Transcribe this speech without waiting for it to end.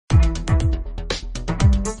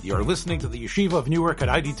You're listening to the Yeshiva of Newark at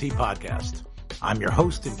IDT podcast. I'm your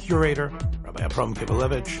host and curator, Rabbi Abram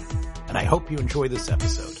Kibalevich, and I hope you enjoy this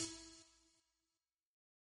episode.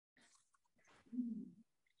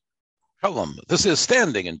 Shalom. This is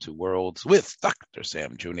Standing in Two Worlds with Dr.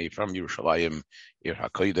 Sam Juni from Yerushalayim, Ir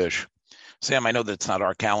HaKodesh. Sam, I know that it's not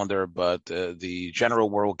our calendar, but the general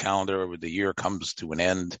world calendar of the year comes to an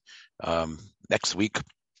end next week.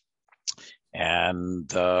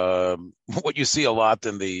 And what you see a lot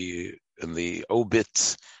in the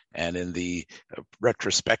obits and in the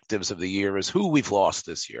retrospectives of the year is who we've lost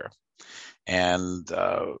this year. And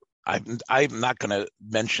I'm not going to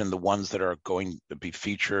mention the ones that are going to be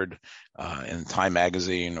featured in Time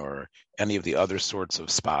Magazine or any of the other sorts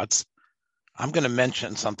of spots. I'm going to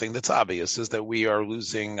mention something that's obvious, is that we are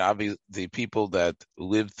losing the people that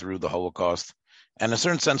lived through the Holocaust and in a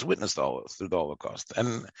certain sense witnessed through the Holocaust.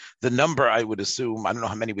 And the number, I would assume, I don't know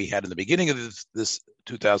how many we had in the beginning of this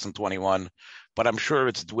 2021, but I'm sure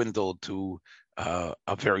it's dwindled to a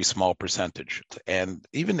very small percentage. And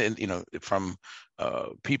even from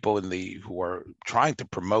people who are trying to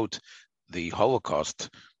promote the Holocaust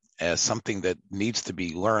as something that needs to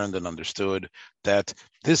be learned and understood, that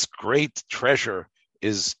this great treasure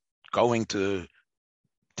is going to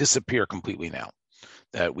disappear completely now.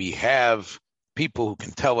 That we have people who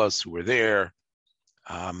can tell us who were there,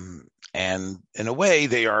 and in a way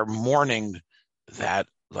they are mourning that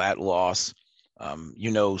loss.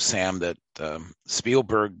 Sam, that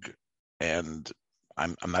Spielberg, and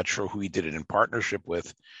I'm not sure who he did it in partnership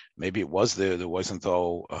with. Maybe it was the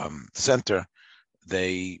Wiesenthal Center.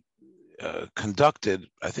 They conducted,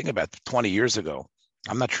 I think about 20 years ago.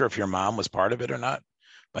 I'm not sure if your mom was part of it or not,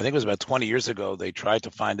 but I think it was about 20 years ago. They tried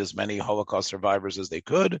to find as many Holocaust survivors as they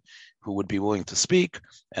could who would be willing to speak,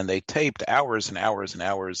 and they taped hours and hours and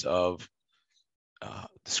hours of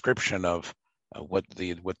description of what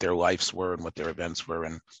their lives were and what their events were,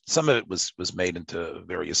 and some of it was made into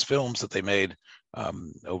various films that they made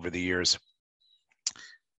over the years.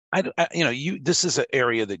 This is an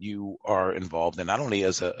area that you are involved in, not only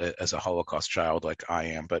as a Holocaust child like I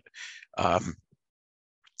am, but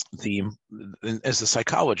as a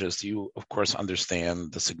psychologist, you of course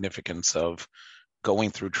understand the significance of going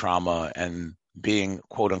through trauma and being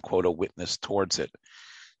quote unquote a witness towards it.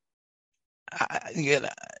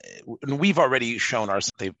 And we've already shown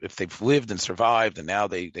if they've lived and survived, and now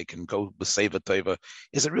they can go with Seva Tova.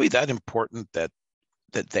 Is it really that important that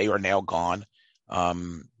they are now gone,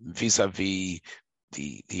 vis-a-vis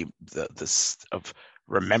the of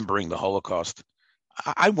remembering the Holocaust?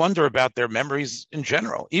 I wonder about their memories in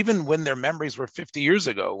general, even when their memories were 50 years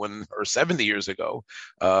ago, or 70 years ago,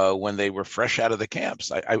 when they were fresh out of the camps.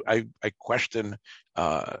 I question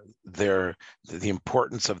the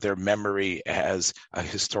importance of their memory as a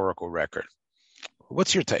historical record.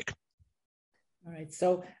 What's your take? All right,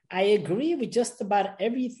 so I agree with just about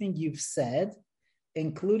everything you've said,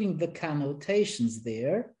 including the connotations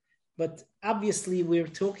there. But obviously, we're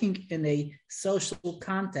talking in a social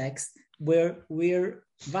context where we're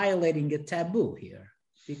violating a taboo here,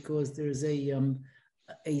 because there's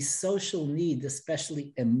a social need,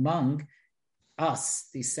 especially among us,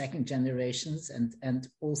 the second generations, and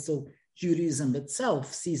also Judaism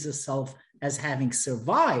itself sees itself as having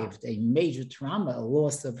survived a major trauma, a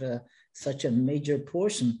loss of such a major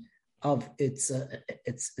portion of its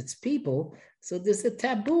people. So there's a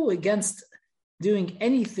taboo against doing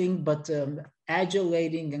anything but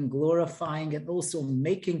adulating and glorifying, and also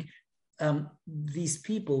making these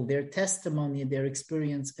people, their testimony, their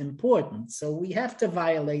experience important. So we have to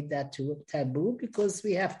violate that taboo, because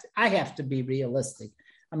I have to be realistic.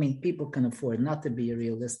 I mean, people can afford not to be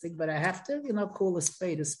realistic, but I have to, call a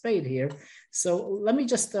spade here. So let me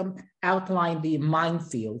just outline the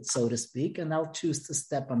minefield, so to speak, and I'll choose to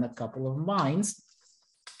step on a couple of mines.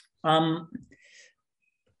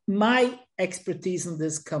 My expertise in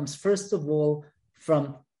this comes, first of all,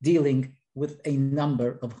 from dealing with a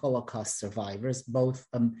number of Holocaust survivors, both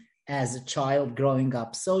as a child growing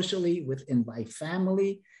up socially within my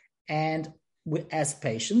family, and as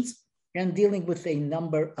patients, and dealing with a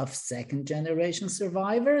number of second generation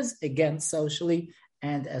survivors, again, socially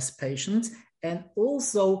and as patients, and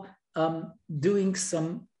also doing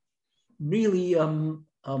some really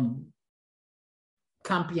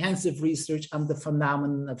comprehensive research on the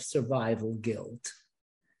phenomenon of survival guilt.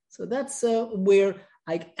 So that's where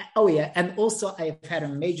and also I've had a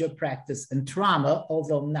major practice in trauma,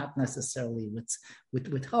 although not necessarily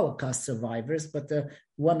with Holocaust survivors, but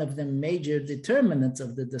one of the major determinants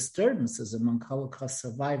of the disturbances among Holocaust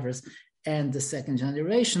survivors and the second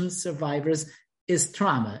generation survivors is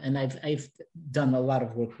trauma. And I've done a lot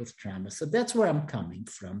of work with trauma. So that's where I'm coming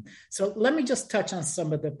from. So let me just touch on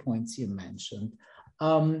some of the points you mentioned.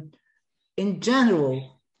 In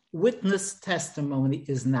general, witness testimony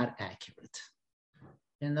is not accurate.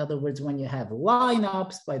 In other words, when you have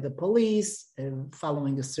lineups by the police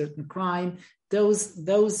following a certain crime, those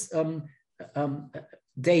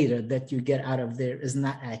data that you get out of there is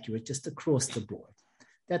not accurate, just across the board.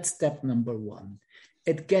 That's step number one.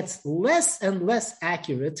 It gets less and less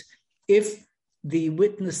accurate if the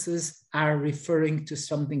witnesses are referring to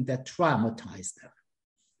something that traumatized them.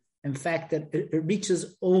 In fact, that it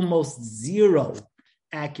reaches almost zero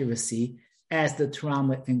accuracy as the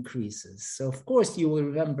trauma increases. So, of course, you will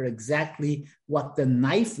remember exactly what the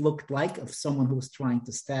knife looked like of someone who was trying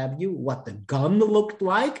to stab you, what the gun looked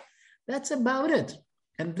like. That's about it.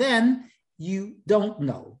 And then you don't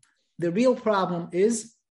know. The real problem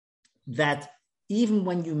is that even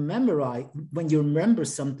when you remember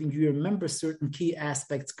something, you remember certain key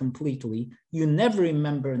aspects completely. You never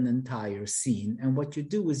remember an entire scene. And what you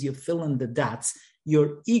do is you fill in the dots.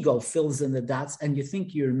 Your ego fills in the dots and you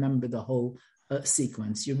think you remember the whole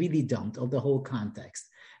sequence. You really don't, or the whole context.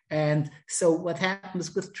 And so what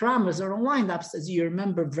happens with traumas or lineups is you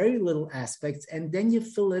remember very little aspects, and then you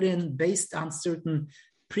fill it in based on certain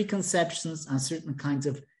preconceptions, on certain kinds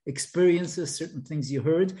of experiences, certain things you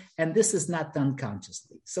heard, and this is not done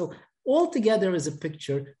consciously. So altogether as a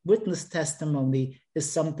picture, witness testimony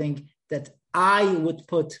is something that I would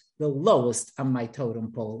put the lowest on my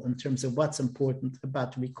totem pole in terms of what's important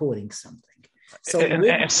about recording something. So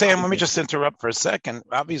and Sam, let me just interrupt for a second.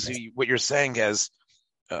 Obviously, what you're saying has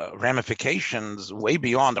ramifications way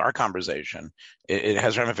beyond our conversation. It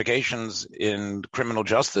has ramifications in criminal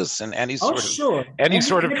justice and any sort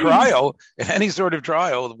of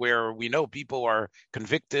trial where we know people are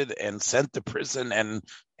convicted and sent to prison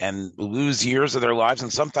and lose years of their lives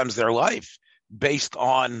and sometimes their life based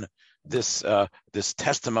on this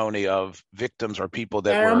testimony of victims or people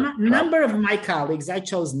that were. A number of my colleagues, I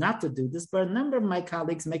chose not to do this, but a number of my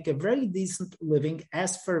colleagues make a very decent living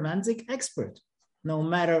as forensic expert. No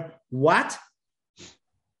matter what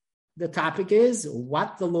the topic is,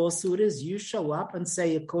 what the lawsuit is, you show up and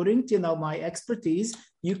say, according to my expertise,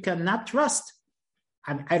 you cannot trust.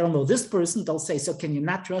 I don't know this person. They'll say, so can you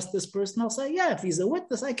not trust this person? I'll say, yeah, if he's a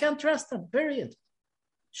witness, I can't trust him, period.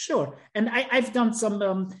 Sure. And I've done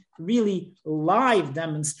some really live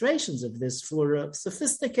demonstrations of this for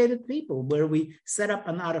sophisticated people where we set up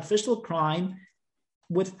an artificial crime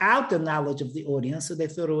without the knowledge of the audience. So they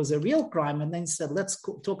thought it was a real crime and then said, let's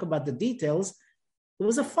talk about the details. It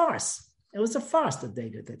was a farce. It was a farce, the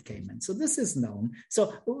data that came in. So this is known.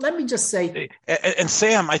 So let me just say. And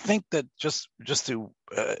Sam, I think that just to,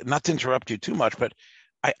 not to interrupt you too much, but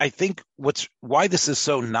I think why this is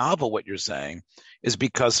so novel, what you're saying, is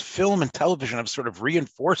because film and television have sort of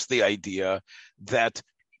reinforced the idea that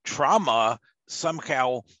trauma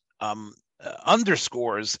somehow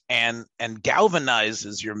underscores and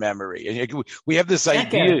galvanizes your memory, and we have this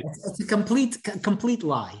idea. It's a complete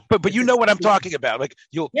lie. But you know what I'm talking about. Like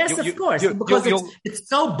of course, because it's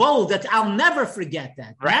so bold that I'll never forget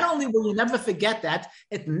that. Right. Not only will you never forget that,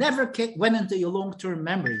 it never went into your long-term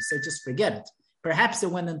memory. So just forget it. Perhaps it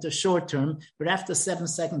went into short-term, but after 7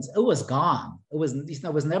 seconds, it was gone. It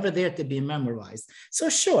was never there to be memorized. So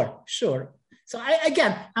sure. So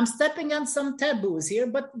I'm stepping on some taboos here,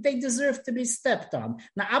 but they deserve to be stepped on.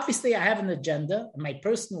 Now, obviously, I have an agenda, my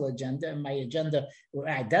personal agenda, and my agenda where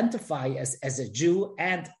I identify as a Jew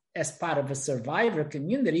and as part of a survivor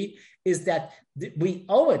community is that we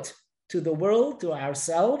owe it to the world, to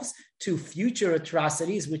ourselves, to future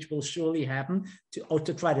atrocities, which will surely happen,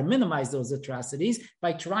 to try to minimize those atrocities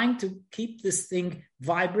by trying to keep this thing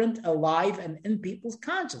vibrant, alive, and in people's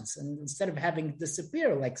conscience. And instead of having it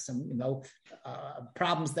disappear like some,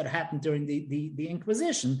 problems that happened during the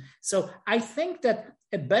Inquisition. So I think that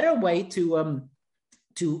a better way to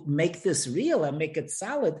make this real and make it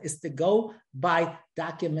solid is to go by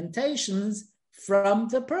documentations from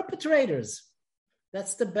the perpetrators.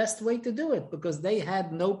 That's the best way to do it because they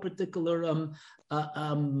had no particular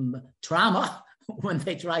trauma when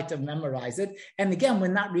they tried to memorize it. And again, we're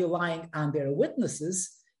not relying on their witnesses,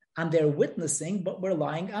 on their witnessing, but we're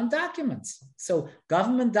relying on documents. So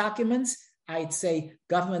government documents, I'd say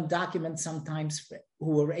government documents sometimes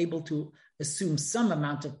who are able to assume some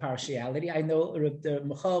amount of partiality. I know the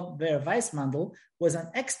Michal Ber Weissmandl was an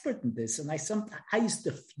expert in this. And I used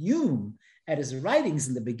to fume at his writings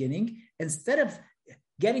in the beginning. Instead of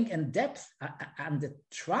getting in depth on the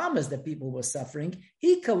traumas that people were suffering,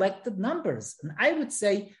 he collected numbers. And I would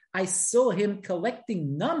say I saw him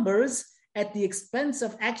collecting numbers at the expense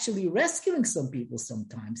of actually rescuing some people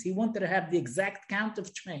sometimes. He wanted to have the exact count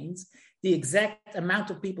of trains, the exact amount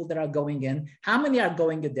of people that are going in, how many are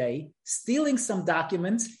going a day, stealing some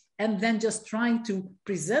documents, and then just trying to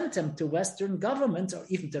present them to Western governments or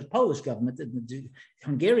even to the Polish government, the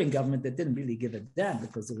Hungarian government that didn't really give a damn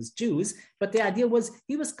because it was Jews. But the idea was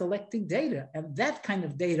he was collecting data, and that kind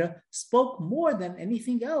of data spoke more than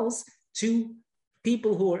anything else to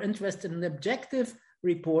people who are interested in objective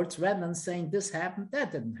reports rather than saying this happened,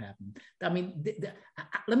 that didn't happen. I mean,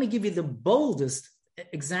 let me give you the boldest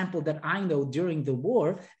example that I know during the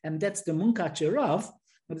war, and that's the Munkacs Rav.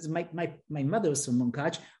 My mother was from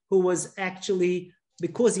Munkacs, who was actually,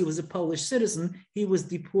 because he was a Polish citizen, he was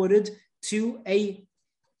deported to a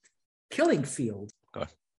killing field. Okay.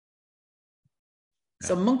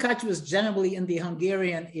 So Munkacs was generally in the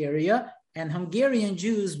Hungarian area, and Hungarian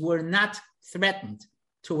Jews were not threatened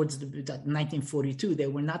towards 1942. They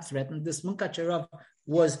were not threatened. This Munkacs Rav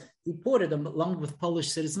was deported along with Polish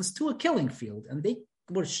citizens to a killing field, and they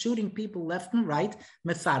were shooting people left and right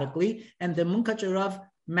methodically, and the Munkacs Rav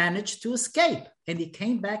managed to escape, and he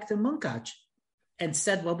came back to Munkacs and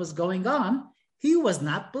said what was going on. He was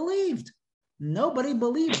not believed. Nobody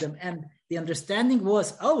believed him, and the understanding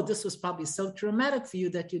was, oh, this was probably so traumatic for you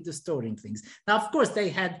that you're distorting things. Now, of course, they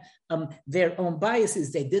had their own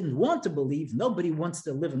biases. They didn't want to believe. Nobody wants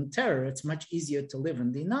to live in terror. It's much easier to live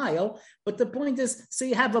in denial. But the point is, so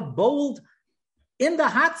you have a bold, in the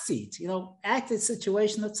hot seat, active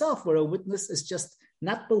situation itself where a witness is just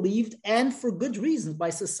not believed, and for good reason, by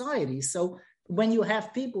society. So when you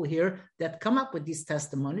have people here that come up with these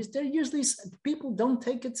testimonies, they're usually, people don't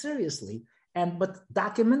take it seriously. But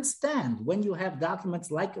documents stand. When you have documents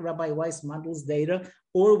like Rabbi Weiss Mandel's data,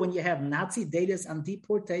 or when you have Nazi data on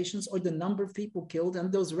deportations or the number of people killed,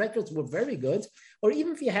 and those records were very good, or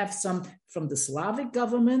even if you have some from the Slavic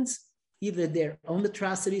governments, either their own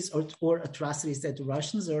atrocities or atrocities that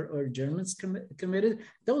Russians or Germans committed,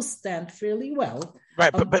 those stand fairly well.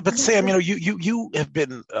 Right, but Sam, you have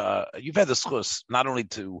been you've had this course not only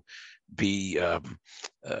to be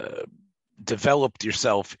developed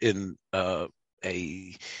yourself in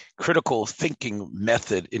a critical thinking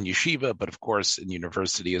method in yeshiva, but of course in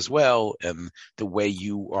university as well, and the way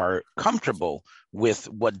you are comfortable with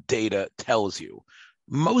what data tells you.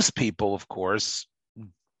 Most people, of course,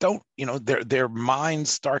 don't, their minds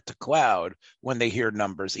start to cloud when they hear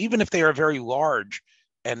numbers, even if they are very large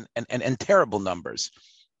and terrible numbers.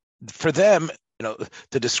 For them,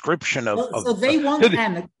 the description of so they want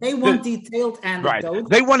detailed anecdotes. Right.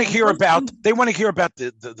 They want to hear about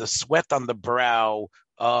the sweat on the brow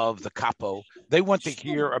of the capo. They want to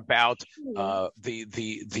hear about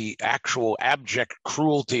the actual abject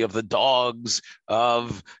cruelty of the dogs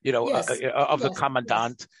of the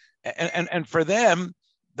commandant, and for them,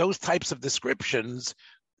 those types of descriptions,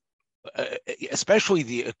 especially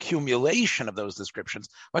the accumulation of those descriptions,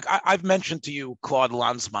 like I've mentioned to you Claude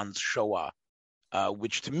Lanzmann's Shoah,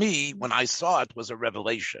 which to me, when I saw it, was a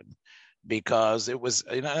revelation, because it was,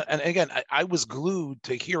 and again, I was glued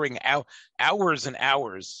to hearing hours and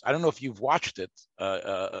hours. I don't know if you've watched it,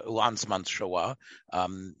 Lanzmann's Shoah,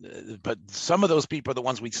 but some of those people are the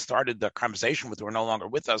ones we started the conversation with who are no longer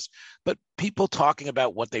with us, but people talking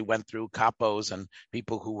about what they went through, capos and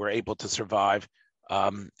people who were able to survive.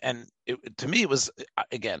 And to me, it was,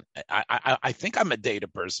 again, I think I'm a data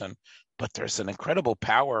person, but there's an incredible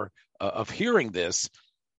power of hearing this.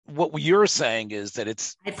 What you're saying is that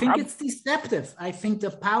it's... I think it's deceptive. I think the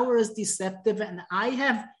power is deceptive. And I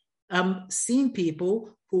have seen people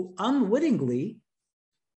who unwittingly,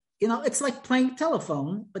 it's like playing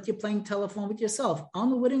telephone, but you're playing telephone with yourself,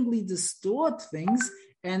 unwittingly distort things.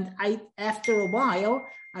 And after a while,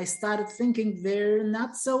 I started thinking they're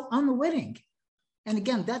not so unwitting. And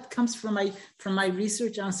again, that comes from my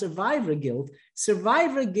research on survivor guilt.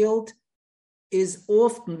 Survivor guilt is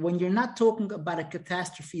often, when you're not talking about a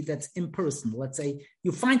catastrophe that's impersonal. Let's say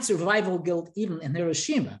you find survival guilt even in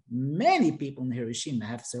Hiroshima. Many people in Hiroshima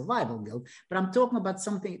have survival guilt, but I'm talking about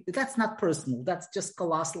something that's not personal. That's just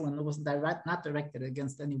colossal, and it was not directed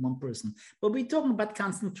against any one person. But we're talking about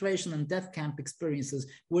concentration and death camp experiences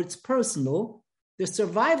where it's personal. The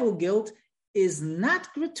survival guilt is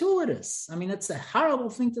not gratuitous. I mean, it's a horrible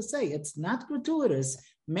thing to say. It's not gratuitous.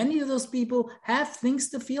 Many of those people have things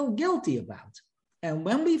to feel guilty about. And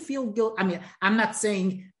when we feel guilt, I mean, I'm not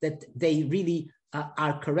saying that they really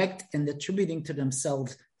are correct in attributing to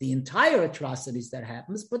themselves the entire atrocities that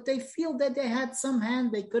happens, but they feel that they had some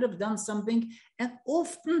hand, they could have done something, and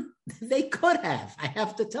often they could have. I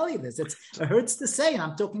have to tell you this. It hurts to say,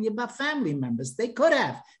 I'm talking about family members. They could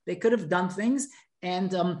have done things.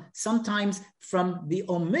 And sometimes from the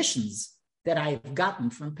omissions that I've gotten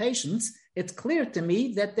from patients, it's clear to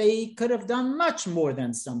me that they could have done much more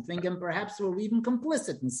than something and perhaps were even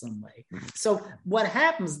complicit in some way. So what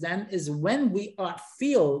happens then is when we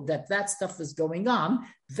feel that stuff is going on,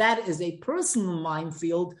 that is a personal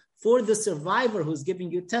minefield for the survivor who's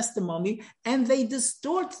giving you testimony, and they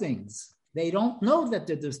distort things. They don't know that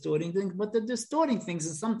they're distorting things, but they're distorting things.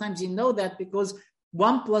 And sometimes you know that because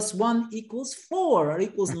 1 + 1 = 4 or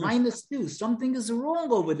equals -2. Something is wrong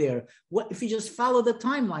over there. What if you just follow the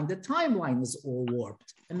timeline? The timeline is all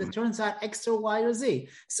warped, and it turns out X or Y or Z.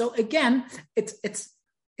 So again, it's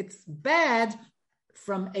bad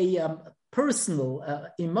from a personal,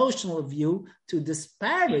 emotional view to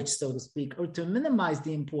disparage, so to speak, or to minimize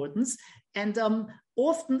the importance. And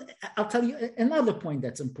often, I'll tell you another point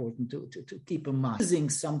that's important to keep in mind. Using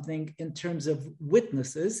something in terms of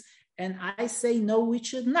witnesses. And I say, no, we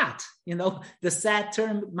should not. The sad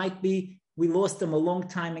term might be, we lost them a long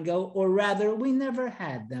time ago, or rather, we never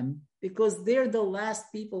had them, because they're the last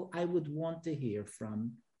people I would want to hear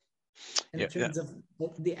from in terms of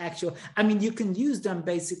the actual. I mean, you can use them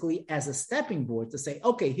basically as a stepping board to say,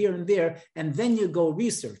 okay, here and there, and then you go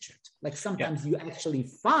research it. Like sometimes you actually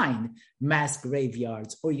find mass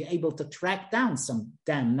graveyards, or you're able to track down some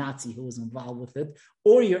damn Nazi who was involved with it,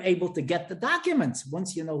 or you're able to get the documents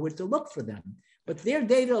once you know where to look for them. But their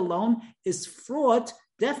data alone is fraught,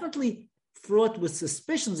 definitely fraught with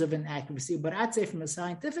suspicions of inaccuracy, but I'd say from a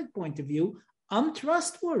scientific point of view,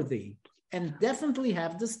 untrustworthy, and definitely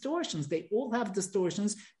have distortions. They all have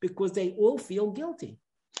distortions because they all feel guilty.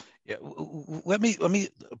 Yeah, let me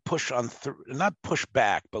push on, not push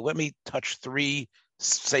back, but let me touch 3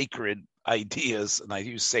 sacred ideas, and I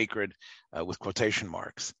use sacred with quotation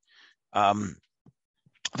marks.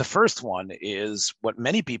 The first one is what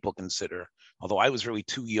many people consider, although I was really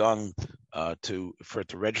too young for it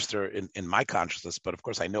to register in my consciousness, but of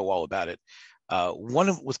course I know all about it.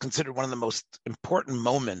 Was considered one of the most important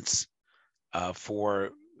moments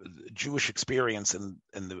for Jewish experience in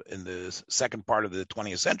the second part of the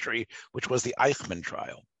 20th century, which was the Eichmann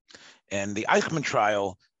trial. And the Eichmann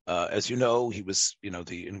trial, as you know, he was,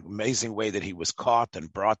 the amazing way that he was caught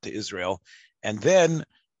and brought to Israel. And then,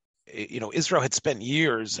 Israel had spent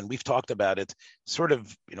years, and we've talked about it, sort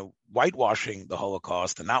of, whitewashing the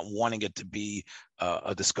Holocaust and not wanting it to be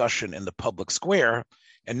a discussion in the public square.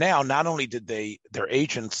 And now, not only did their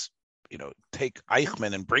agents take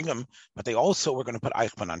Eichmann and bring him, but they also were going to put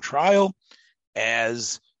Eichmann on trial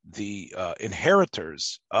as the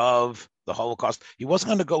inheritors of the Holocaust. He wasn't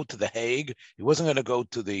going to go to the Hague. He wasn't going to go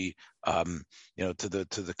to the,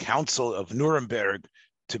 to the Council of Nuremberg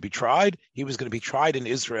to be tried. He was going to be tried in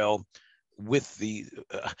Israel with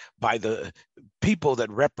by the people that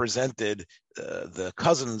represented the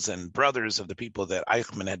cousins and brothers of the people that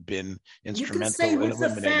Eichmann had been instrumental in eliminating. You could say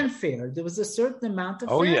with the fanfare. There was a certain amount of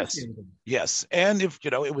fanfare. Yes. And if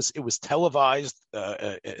it was televised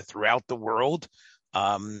throughout the world,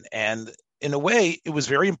 and in a way, it was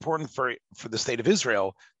very important for the state of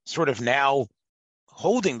Israel, sort of now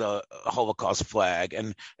holding the Holocaust flag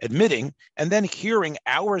and admitting, and then hearing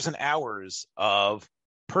hours and hours of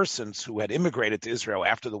persons who had immigrated to Israel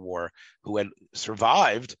after the war, who had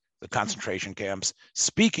survived the concentration camps,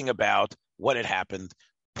 speaking about what had happened,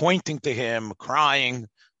 pointing to him, crying.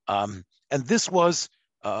 And this was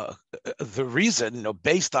the reason,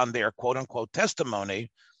 based on their quote unquote testimony,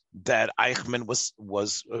 that Eichmann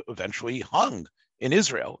was eventually hung in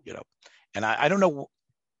Israel, And I don't know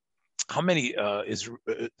how many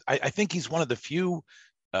I think he's one of the few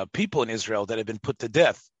people in Israel that have been put to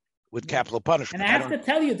death with capital punishment. And I have to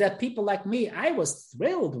tell you that people like me, I was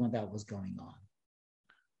thrilled when that was going on.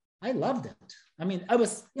 I loved it. I mean, I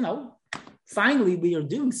was, finally we are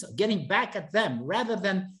doing so, getting back at them rather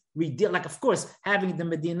than of course, having the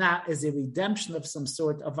Medina is a redemption of some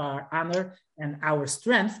sort of our honor and our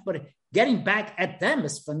strength, but getting back at them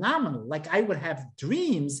is phenomenal. Like I would have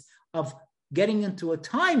dreams of getting into a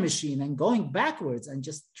time machine and going backwards and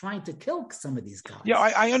just trying to kill some of these guys. Yeah,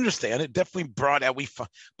 I understand. It definitely brought out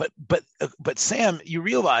but Sam, you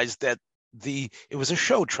realize that it was a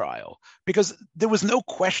show trial, because there was no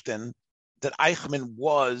question that Eichmann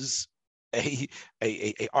was a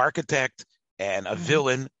architect and a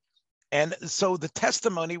villain, and so the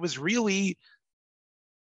testimony was really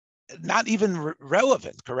not even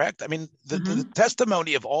relevant. Correct? I mean, the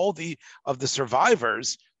testimony of all the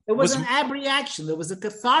survivors. It was an abreaction. There was a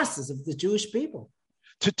catharsis of the Jewish people.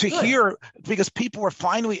 To hear, because people were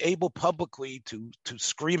finally able publicly to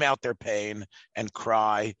scream out their pain and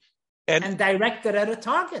cry. And direct it at a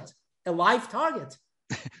target, a live target.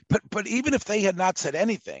 But even if they had not said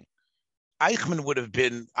anything,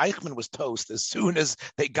 Eichmann was toast as soon as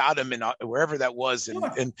they got him in wherever that was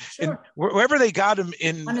in wherever they got him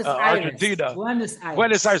in Argentina,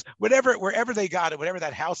 Buenos Aires, wherever they got him, whatever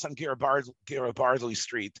that house on Garibaldi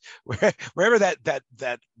Street, wherever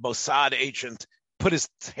that Mossad agent put his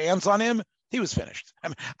hands on him, he was finished. I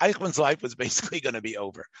mean, Eichmann's life was basically going to be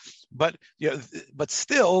over. But but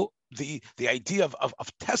still, the idea of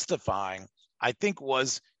testifying, I think,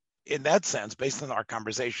 was, in that sense, based on our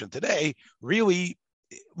conversation today, really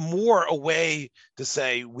more a way to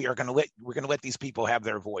say we're going to let these people have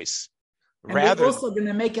their voice. And we're also going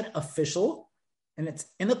to make it official, and it's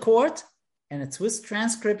in the court, and it's with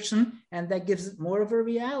transcription, and that gives it more of a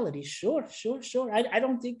reality. Sure. I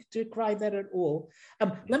don't think to cry that at all.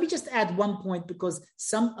 Let me just add one point, because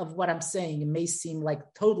some of what I'm saying may seem like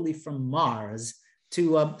totally from Mars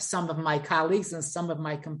to some of my colleagues and some of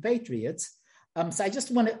my compatriots. So I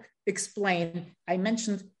just want to explain, I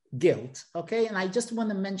mentioned guilt, okay? And I just want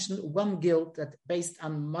to mention one guilt that, based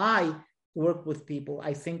on my work with people,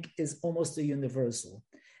 I think is almost a universal.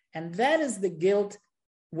 And that is the guilt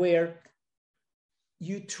where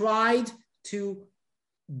you tried to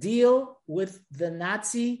deal with the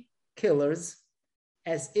Nazi killers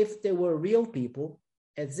as if they were real people,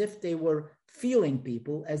 as if they were feeling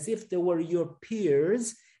people, as if they were your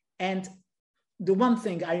peers. And the one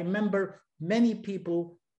thing I remember, many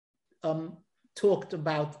people talked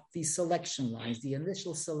about the selection lines, the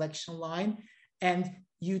initial selection line, and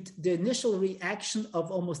the initial reaction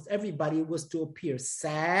of almost everybody was to appear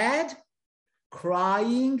sad,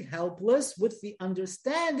 crying, helpless, with the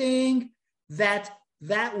understanding that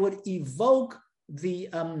that would evoke the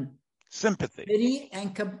sympathy, pity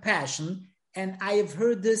and compassion. And I have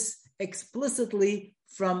heard this explicitly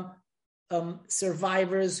from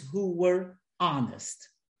survivors who were honest.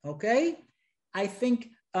 Okay? I think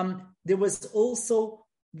there was also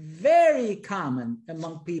very common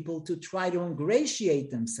among people to try to ingratiate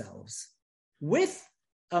themselves with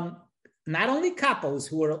not only couples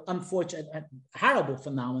who were unfortunate, horrible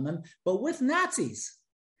phenomenon, but with Nazis,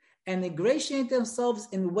 and ingratiate themselves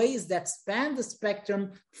in ways that span the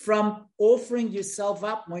spectrum from offering yourself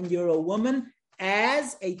up when you're a woman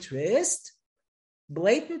as a tryst,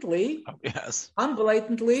 blatantly,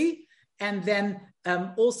 unblatantly, and then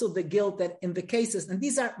also the guilt that in the cases, and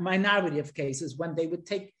these are minority of cases, when they would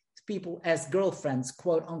take people as girlfriends,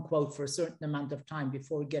 quote unquote, for a certain amount of time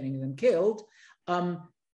before getting them killed,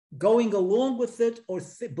 going along with it or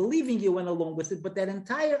believing you went along with it, but that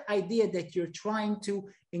entire idea that you're trying to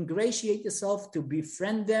ingratiate yourself, to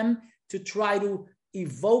befriend them, to try to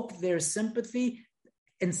evoke their sympathy,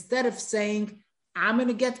 instead of saying, I'm going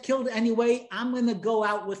to get killed anyway, I'm going to go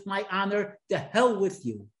out with my honor, the hell with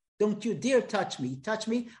you. Don't you dare touch me. Touch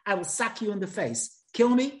me, I will sock you in the face. Kill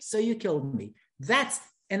me, so you killed me. That's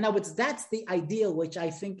the ideal, which I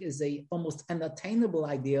think is a almost unattainable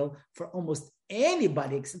ideal for almost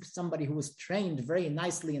anybody except somebody who was trained very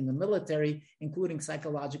nicely in the military, including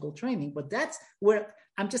psychological training. But that's where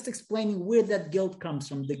I'm just explaining where that guilt comes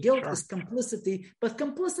from. The guilt is complicity, but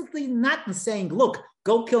complicity not in saying, look,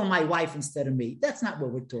 go kill my wife instead of me. That's not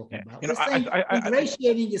what we're talking about. We're saying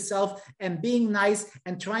ingratiating yourself and being nice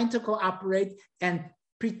and trying to cooperate and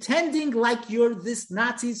pretending like you're this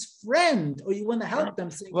Nazi's friend, or you want to help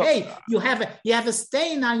them, saying, hey, you have a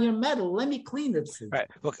stain on your medal, let me clean it for you. Right.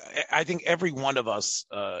 Look, I think every one of us,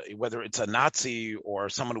 whether it's a Nazi or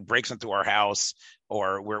someone who breaks into our house,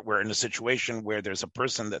 or we're in a situation where there's a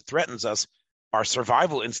person that threatens us, our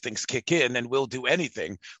survival instincts kick in and we'll do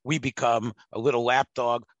anything. We become a little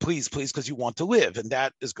lapdog, please, because you want to live. And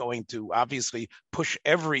that is going to obviously push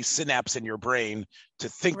every synapse in your brain to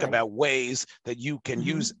think about ways that you can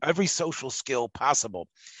use every social skill possible.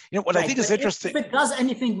 You know, what I think is interesting. If it does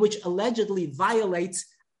anything which allegedly violates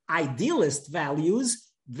idealist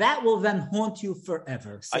values, that will then haunt you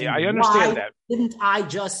forever. Saying, I understand that. Didn't I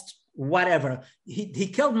just... whatever, he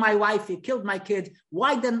killed my wife, he killed my kid,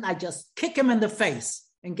 why didn't I just kick him in the face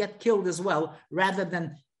and get killed as well, rather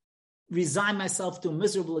than resign myself to a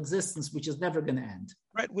miserable existence which is never going to end?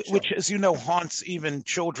 Right, which, as you know, haunts even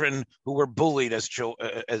children who were bullied as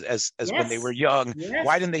when they were young.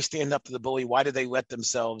 Why didn't they stand up to the bully? Why did they let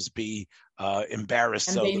themselves be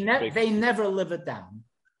embarrassed? And they never live it down.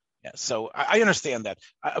 Yeah, so I understand that.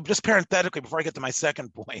 Just parenthetically, before I get to my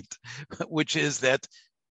second point, which is that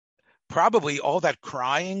probably all that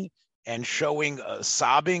crying and showing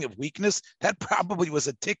sobbing of weakness, that probably was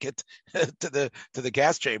a ticket to the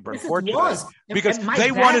gas chamber. Unfortunately, because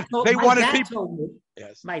they wanted people.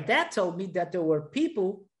 My dad told me that there were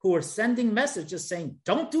people who were sending messages saying,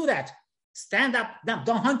 "Don't do that. Stand up.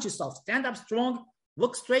 Don't hunt yourself. Stand up strong.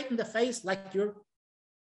 Look straight in the face like you're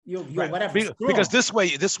you're whatever because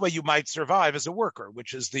strong. this way you might survive as a worker,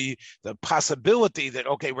 which is the possibility that,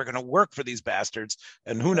 okay, we're going to work for these bastards,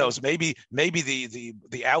 and who knows, maybe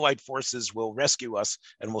the Allied forces will rescue us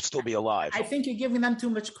and we'll still be alive. I think you're giving them too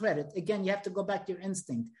much credit. Again, you have to go back to your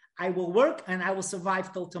instinct. I will work and I will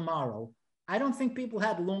survive till tomorrow. I don't think people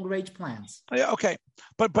had long range plans. Yeah, okay,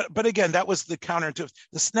 but again, that was the counterintuitive.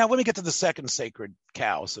 Now let me get to the second sacred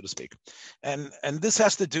cow, so to speak, and this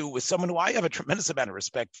has to do with someone who I have a tremendous amount of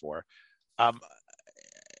respect for, and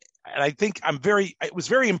I think it was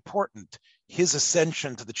very important, his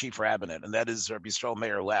ascension to the chief rabbinate, and that is Rabbi Yisrael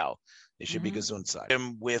Meir Lau. They should be gesund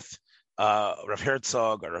him with Rav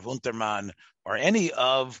Herzog or Rav Unterman or any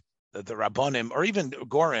of the Rabbonim, or even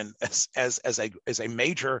Gorin as a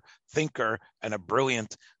major thinker and a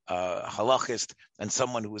brilliant halachist, and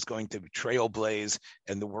someone who is going to trailblaze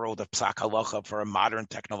in the world of Psak Halacha for a modern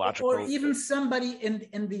technological. Or even somebody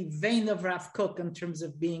in the vein of Rav Kook in terms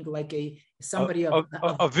of being like a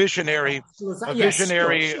visionary,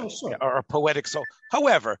 sure. Or a poetic soul.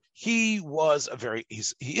 However, he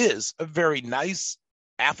is a very nice,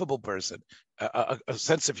 affable person, a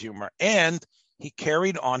sense of humor, and he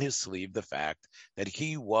carried on his sleeve the fact that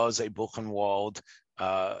he was a Buchenwald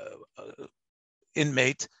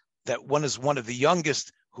inmate, that one of the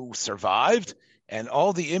youngest who survived, and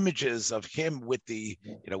all the images of him with the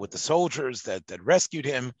soldiers that rescued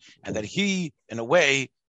him, and that he, in a way,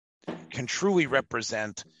 can truly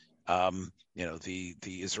represent the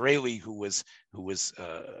Israeli who was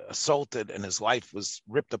assaulted and his life was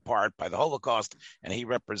ripped apart by the Holocaust, and he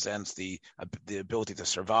represents the ability to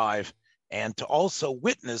survive and to also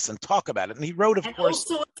witness and talk about it. And he wrote, of course,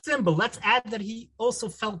 also a symbol. Let's add that he also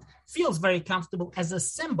feels very comfortable as a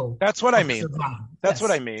symbol. That's what I mean. That's what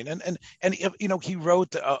I mean. And he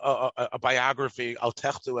wrote a biography, Al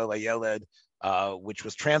Techtu El Hayeled, which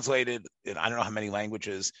was translated in I don't know how many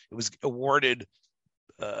languages. It was awarded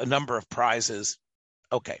a number of prizes.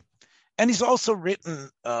 Okay. And he's also written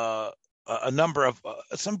a number of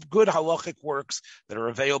some good halachic works that are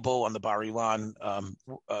available on the Bar Ilan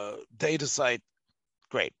data site.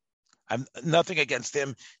 Great. I'm nothing against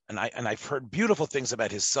him, and I've heard beautiful things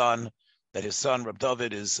about his son. That his son Reb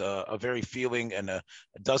David is a very feeling and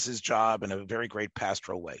does his job in a very great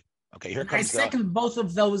pastoral way. Okay, here comes. I second both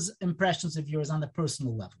of those impressions of yours on the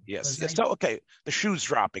personal level. Yes. So okay, the shoe's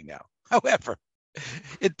dropping now. However,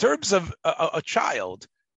 in terms of a child.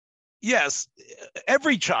 Yes,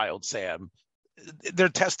 every child, Sam, their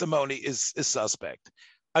testimony is suspect.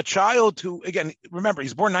 A child who, again, remember,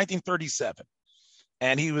 he's born 1937,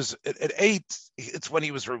 and he was at 8, it's when he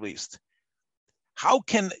was released. How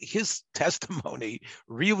can his testimony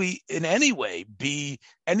really in any way be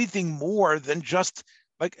anything more than just,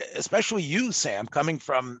 like, especially you, Sam, coming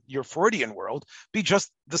from your Freudian world, be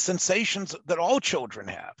just the sensations that all children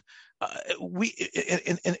have? We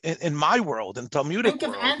in my world, in Talmudic think of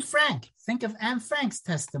world, Anne Frank. Think of Anne Frank's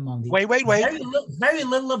testimony. Wait. Very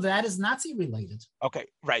little of that is Nazi related. Okay,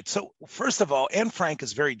 right. So first of all, Anne Frank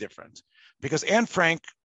is very different, because Anne Frank,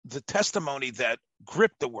 the testimony that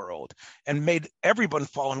gripped the world and made everyone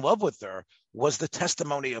fall in love with her was the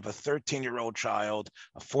testimony of a 13-year-old child,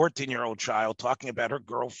 a 14-year-old child talking about her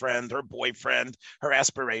girlfriend, her boyfriend, her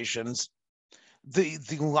aspirations. The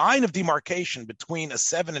line of demarcation between a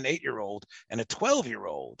 7 and 8-year-old and a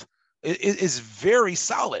 12-year-old is very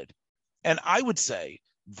solid. And I would say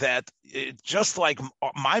that just like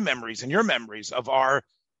my memories and your memories of our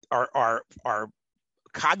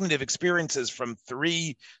cognitive experiences from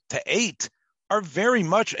 3 to 8 are very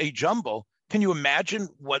much a jumble. Can you imagine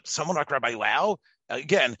what someone like Rabbi Lau,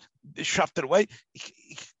 again, shoved it away?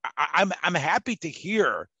 I'm happy to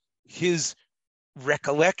hear his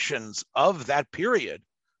recollections of that period,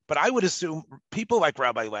 but I would assume people like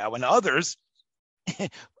Rabbi Lau and others,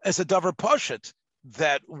 as a davar pashut,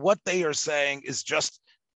 that what they are saying is just,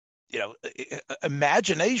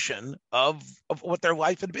 imagination of what their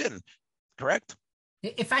life had been. Correct?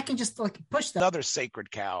 If I can just push that. Another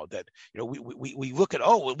sacred cow that, we look at,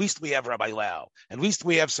 at least we have Rabbi Lau. At least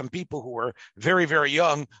we have some people who were very, very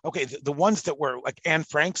young. Okay, the ones that were like Anne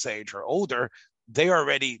Frank's age or older, they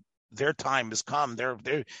already, their time has come. They're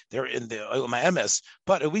in the Olam HaEmes.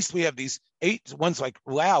 But at least we have these 8 ones like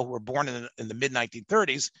Lau who were born in the mid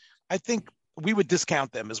 1930s. I think we would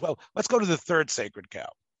discount them as well. Let's go to the third sacred cow.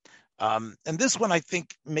 And this one, I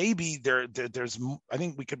think maybe there's. I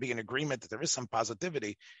think we could be in agreement that there is some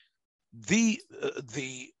positivity. The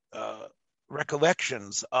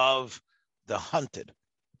recollections of the hunted,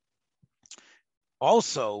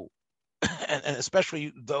 also, and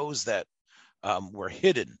especially those that were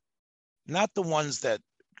hidden, not the ones that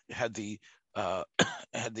had the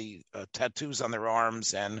had the tattoos on their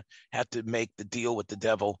arms and had to make the deal with the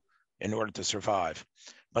devil in order to survive.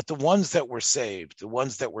 But the ones that were saved, the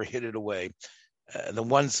ones that were hidden away, the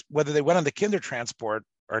ones, whether they went on the kinder transport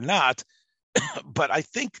or not, but I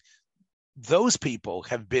think those people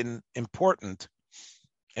have been important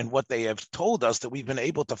in what they have told us, that we've been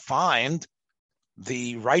able to find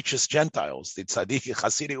the righteous Gentiles, the tzaddik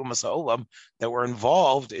chasidi umas ha'olam, that were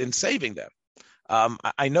involved in saving them.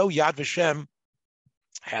 I know Yad Vashem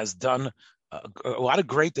has done a lot of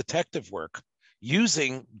great detective work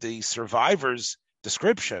using the survivors'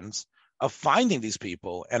 descriptions of finding these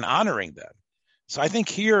people and honoring them. So I think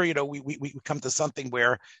here, we come to something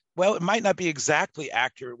where, well, it might not be exactly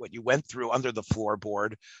accurate what you went through under the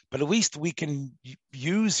floorboard, but at least we can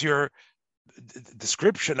use your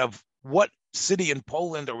description of what city in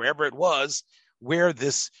Poland or wherever it was where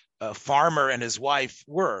this farmer and his wife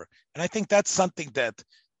were. And I think that's something that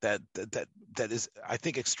is, I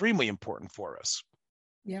think, extremely important for us.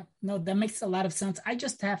 Yeah, no, that makes a lot of sense. I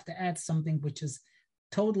just have to add something which is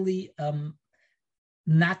totally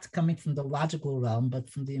not coming from the logical realm, but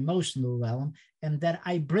from the emotional realm, and that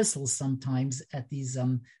I bristle sometimes at these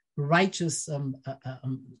righteous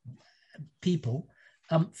people.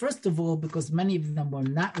 First of all, because many of them were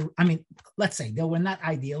not, let's say they were not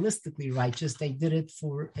idealistically righteous. They did it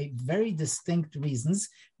for a very distinct reasons,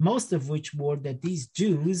 most of which were that these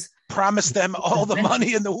Jews promised them all the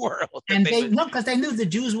money in the world. And because they knew the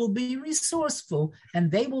Jews will be resourceful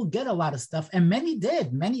and they will get a lot of stuff. And many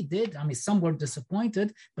did. Some were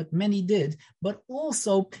disappointed, but many did. But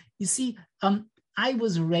also, you see, I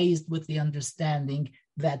was raised with the understanding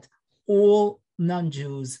that all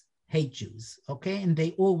non-Jews hate Jews, okay? And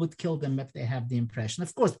they all would kill them if they have the impression.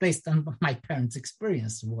 Of course, based on what my parents'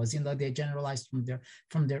 experience was, they generalized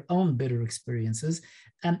from their own bitter experiences.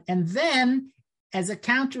 And then, as a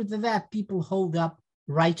counter to that, people hold up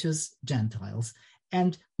righteous Gentiles.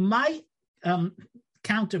 And my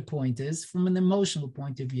counterpoint is, from an emotional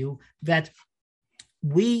point of view, that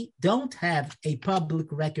we don't have a public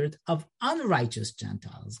record of unrighteous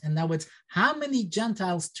Gentiles. In other words, how many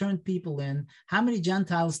Gentiles turned people in? How many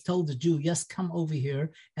Gentiles told the Jew, yes, come over here?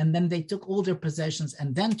 And then they took all their possessions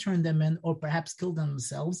and then turned them in, or perhaps killed them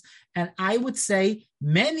themselves. And I would say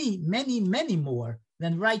many, many, many more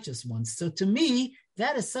than righteous ones. So to me,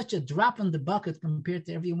 that is such a drop in the bucket compared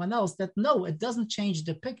to everyone else that no, it doesn't change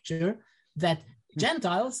the picture that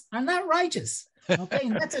Gentiles are not righteous. Okay,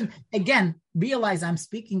 and that's again, realize I'm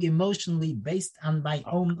speaking emotionally based on my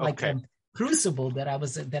own crucible that I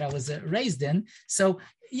was raised in. So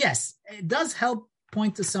yes, it does help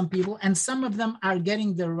point to some people, and some of them are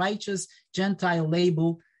getting the righteous Gentile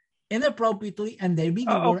label inappropriately, and they really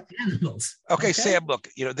were animals. Okay, Sam, look,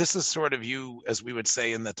 this is sort of you, as we would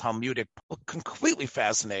say in the Talmudic, completely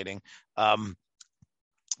fascinating. Menachem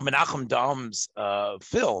Dahl's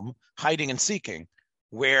film, Hiding and Seeking,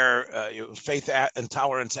 where faith and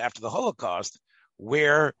tolerance after the Holocaust,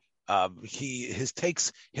 where he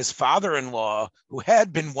takes his father-in-law, who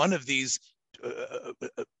had been one of these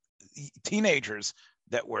teenagers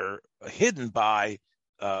that were hidden by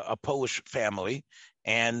a Polish family,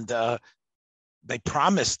 and they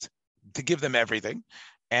promised to give them everything,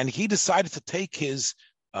 and he decided to take his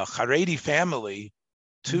Haredi family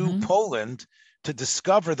to Poland to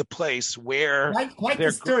discover the place where quite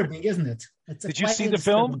disturbing, isn't it? Did you see the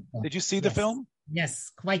film? Did you see the film?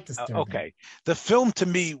 Yes, quite disturbing. Okay, the film to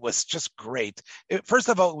me was just great. First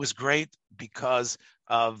of all, it was great because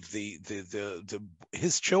of the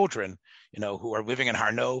his children, who are living in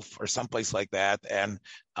Harnof or someplace like that, and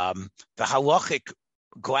the halachic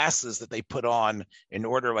glasses that they put on in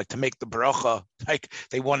order to make the bracha, like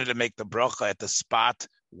they wanted to make the bracha at the spot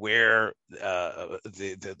where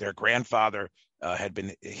their grandfather had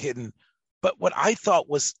been hidden. But what I thought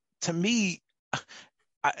was, to me,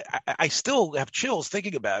 I still have chills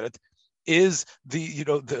thinking about it, is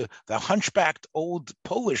the hunchbacked old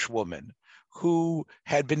Polish woman who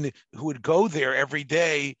would go there every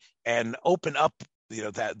day and open up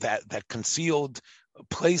that concealed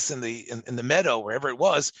place in the meadow, wherever it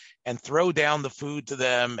was, and throw down the food to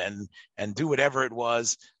them and do whatever it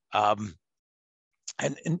was. And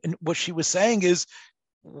what she was saying is,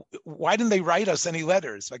 why didn't they write us any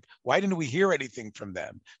letters? Like, why didn't we hear anything from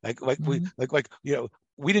them?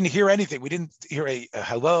 We didn't hear anything. We didn't hear a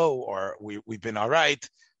hello, or we've been all right.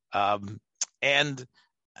 And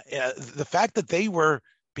the fact that they were,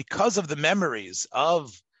 because of the memories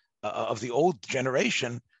of the old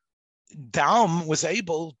generation, Daum was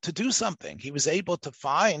able to do something. He was able to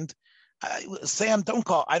find. Sam,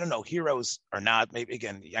 I don't know, heroes or not. Maybe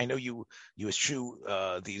again, I know you eschew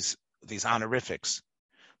these honorifics,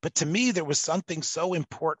 But to me, there was something so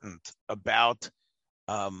important about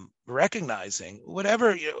recognizing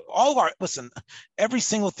whatever, every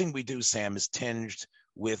single thing we do, Sam, is tinged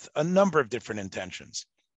with a number of different intentions.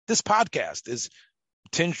 This podcast is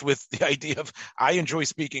tinged with the idea of, I enjoy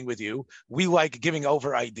speaking with you. We like giving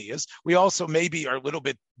over ideas. We also maybe are a little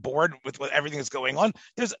bit bored with everything that's going on.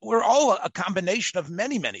 We're all a combination of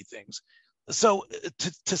many, many things. So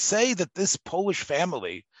to say that this Polish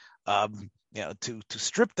family, to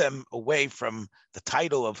strip them away from the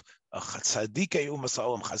title of Tzadikei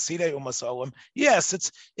Umasolem, Chasidei Umasolem, yes,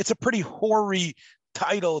 it's a pretty hoary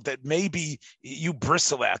title that maybe you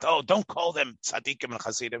bristle at. Oh, don't call them tzaddikim and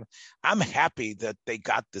chasidim. I'm happy that they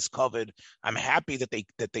got this covered. I'm happy that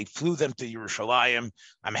they flew them to Yerushalayim.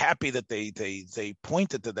 I'm happy that they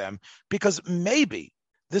pointed to them, because maybe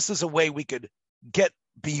this is a way we could get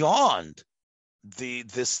beyond the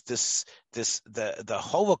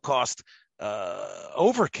Holocaust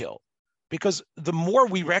overkill, because the more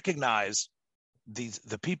we recognize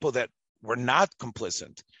the people that were not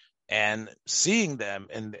complicit and seeing them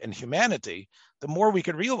in humanity, the more we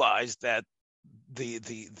could realize that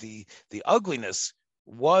the ugliness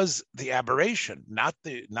was the aberration, not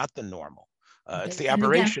the normal. It's the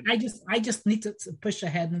aberration. Again, I just need to push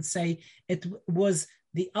ahead and say it was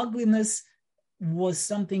the ugliness was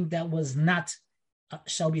something that was not,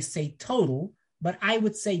 shall we say, total, but I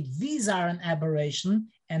would say these are an aberration,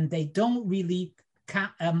 and they don't really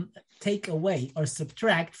take away or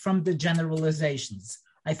subtract from the generalizations.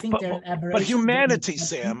 I think they're an aberration. But humanity,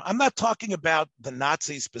 Sam, I'm not talking about the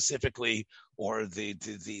Nazis specifically, or the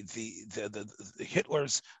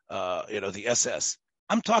Hitler's, the SS.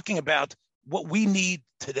 I'm talking about what we need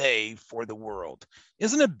today for the world.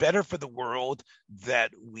 Isn't it better for the world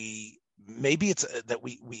that we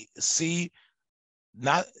see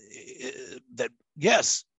not that,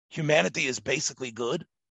 yes, humanity is basically good?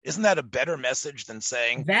 Isn't that a better message than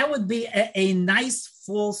saying that would be a nice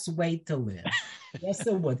false way to live? Yes,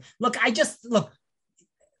 it would.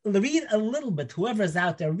 Read a little bit, whoever's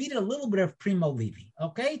out there, read a little bit of Primo Levi,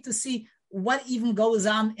 okay, to see what even goes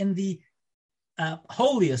on in the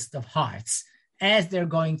holiest of hearts as they're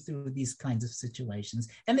going through these kinds of situations.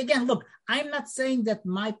 And again, look, I'm not saying that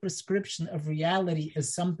my prescription of reality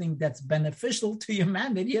is something that's beneficial to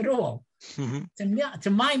humanity at all. Mm-hmm. To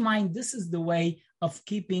my mind, this is the way of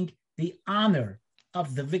keeping the honor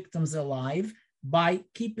of the victims alive, by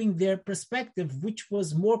keeping their perspective, which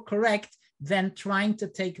was more correct than trying to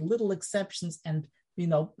take little exceptions and,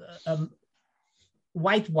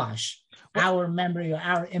 whitewash our memory or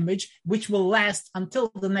our image, which will last until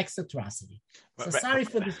the next atrocity. So sorry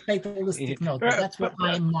for this fatalistic note, but that's what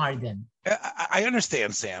I'm marred in. I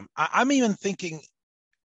understand, Sam. I'm even thinking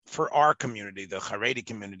for our community, the Haredi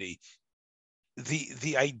community,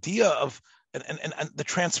 the idea of and the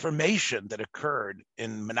transformation that occurred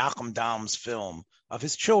in Menachem Dahl's film of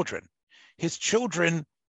his children. His children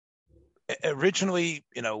originally,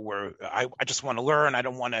 were, I just want to learn. I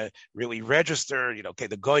don't want to really register,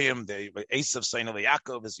 the Goyim, the Esav, Sainu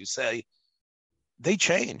Yaakov, as you say, they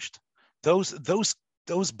changed. Those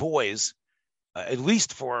boys, at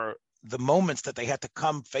least for the moments that they had to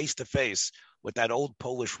come face to face with that old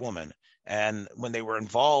Polish woman, and when they were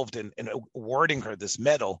involved in awarding her this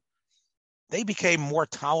medal, they became more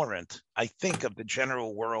tolerant, I think, of the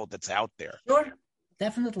general world that's out there. Sure,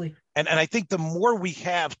 definitely. And I think the more we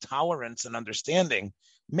have tolerance and understanding,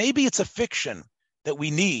 maybe it's a fiction that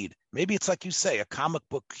we need. Maybe it's, like you say, a comic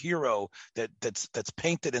book hero that's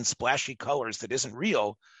painted in splashy colors that isn't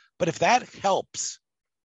real. But if that helps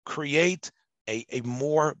create a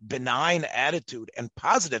more benign attitude and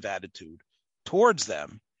positive attitude towards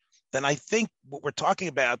them, then I think what we're talking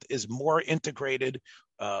about is more integrated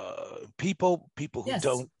people who yes,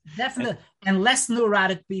 don't. Definitely. And less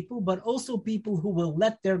neurotic people, but also people who will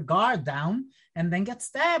let their guard down and then get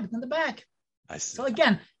stabbed in the back. I see. So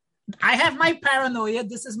again, I have my paranoia.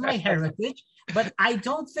 This is my heritage, but I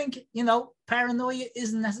don't think, paranoia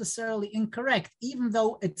is necessarily incorrect, even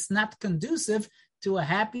though it's not conducive to a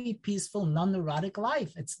happy, peaceful, non-neurotic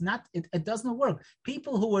life. It's not, it doesn't work.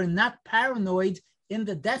 People who were not paranoid in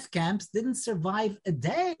the death camps didn't survive a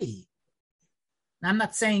day. I'm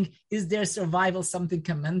not saying, is their survival something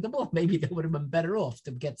commendable? Maybe they would have been better off,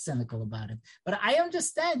 to get cynical about it. But I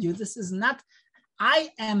understand you. This is not,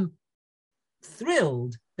 I am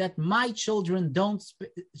thrilled that my children don't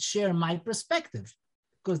share my perspective,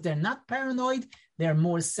 because they're not paranoid. They're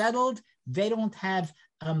more settled. They don't have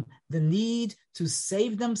the need to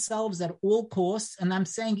save themselves at all costs. And I'm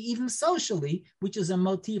saying even socially, which is a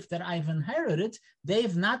motif that I've inherited,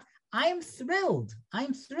 they've not. I'm thrilled.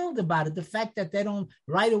 I'm thrilled about it. The fact that they don't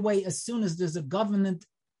right away, as soon as there's a government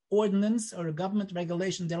ordinance or a government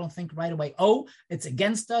regulation, they don't think right away, oh, it's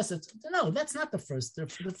against us. No, that's not the first. Even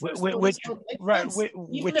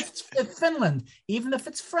if it's Finland, even if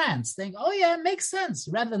it's France, think, oh yeah, it makes sense,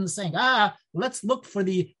 rather than saying, let's look for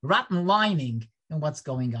the rotten lining in what's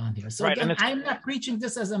going on here. So again, I'm not preaching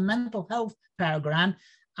this as a mental health paragraph.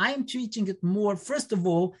 I'm teaching it more, first of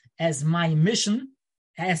all, as my mission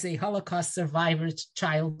as a Holocaust survivor's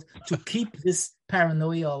child to keep this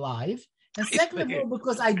paranoia alive. And second of all,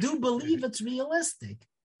 because I do believe it's realistic.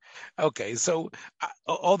 Okay, so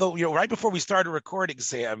although, right before we started recording,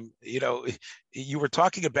 Sam, you were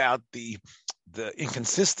talking about the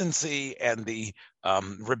inconsistency and the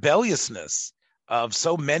rebelliousness of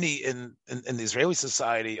so many in the Israeli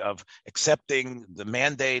society of accepting the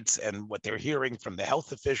mandates and what they're hearing from the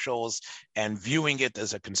health officials and viewing it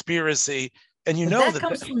as a conspiracy. And that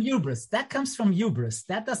comes from hubris. That comes from hubris.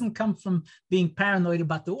 That doesn't come from being paranoid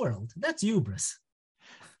about the world. That's hubris.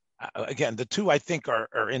 Again, the two, I think,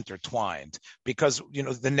 are intertwined because,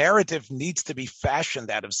 the narrative needs to be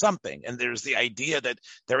fashioned out of something. And there's the idea that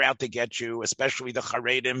they're out to get you, especially the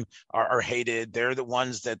Haredim are hated. They're the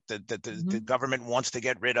ones that the government wants to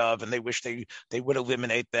get rid of, and they wish they would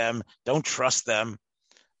eliminate them. Don't trust them.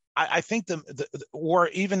 I think or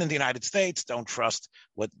even in the United States, don't trust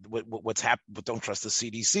what's happened. Don't trust the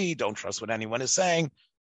CDC. Don't trust what anyone is saying.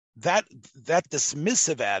 That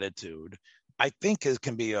dismissive attitude, I think,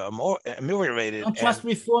 can be more ameliorated. Don't trust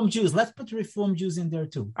Reform Jews. Let's put Reform Jews in there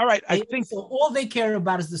too. All right, I think so. All they care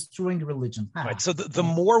about is destroying religion. Right. So the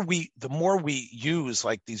more we use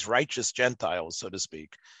like these righteous Gentiles, so to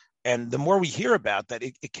speak, and the more we hear about that,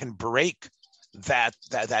 it can break that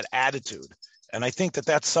attitude. And I think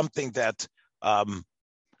that's something that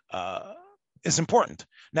is important.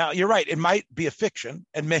 Now, you're right. It might be a fiction,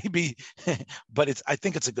 and maybe, but I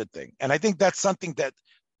think it's a good thing. And I think that's something that,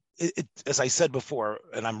 as I said before,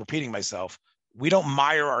 and I'm repeating myself, we don't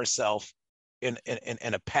mire ourselves in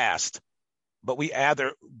a past, but we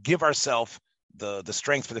either give ourselves the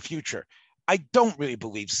strength for the future. I don't really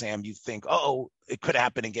believe, Sam, you think, it could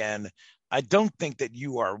happen again. I don't think that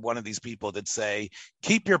you are one of these people that say,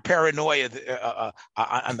 keep your paranoia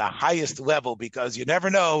on the highest level because you never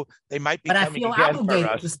know, they might be coming again for us. But I feel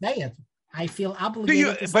obligated to say it. I feel obligated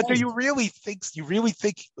to say it. But do you really think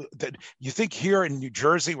that you think here in New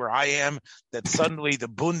Jersey, where I am, that suddenly the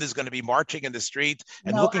Bund is going to be marching in the street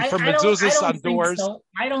and looking for mezuzahs on doors? So.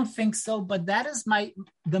 I don't think so, but that is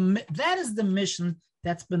the mission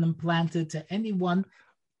that's been implanted to anyone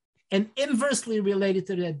and inversely related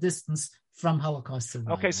to their distance from Holocaust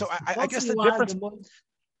survivors. Okay, so I guess the difference.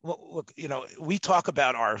 Well, look, we talk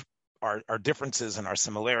about our differences and our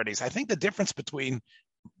similarities. I think the difference between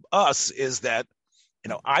us is that,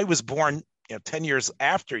 I was born 10 years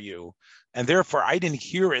after you, and therefore I didn't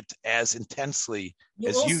hear it as intensely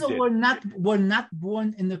as you did. You also were not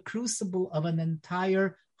born in the crucible of an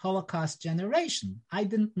entire Holocaust generation. I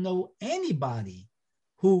didn't know anybody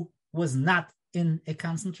who was not in a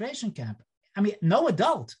concentration camp. I mean, no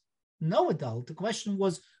adult. The question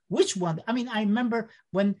was, which one? I mean, I remember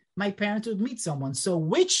when my parents would meet someone. So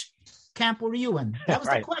which camp were you in? That was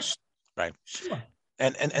the question. Right. Sure.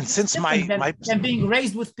 And since and being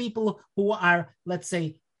raised with people who are, let's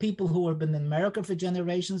say, people who have been in America for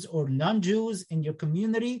generations or non-Jews in your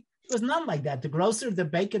community, it was none like that. The grocer, the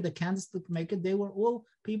baker, the candlestick maker, they were all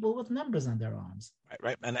people with numbers on their arms.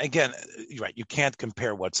 Right. And again, you're right. You can't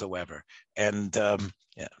compare whatsoever. And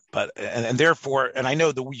therefore, and I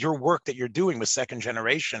know your work that you're doing with second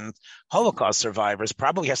generation Holocaust survivors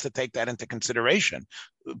probably has to take that into consideration.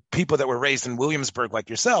 People that were raised in Williamsburg like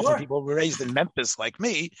yourself, sure, and people who were raised in Memphis like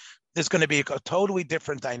me, there's going to be a totally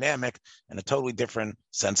different dynamic and a totally different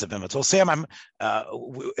sense of image. So Sam, I'm,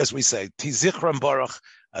 as we say, Tizichram Baruch,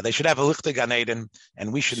 they should have a Lichte Gan Eden,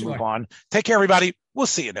 and we should move on. Take care, everybody. We'll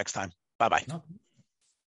see you next time. Bye-bye. No.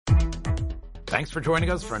 Thanks for joining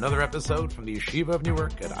us for another episode from the Yeshiva of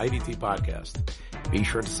Newark at IDT Podcast. Be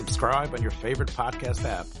sure to subscribe on your favorite podcast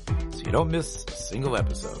app so you don't miss a single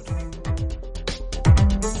episode.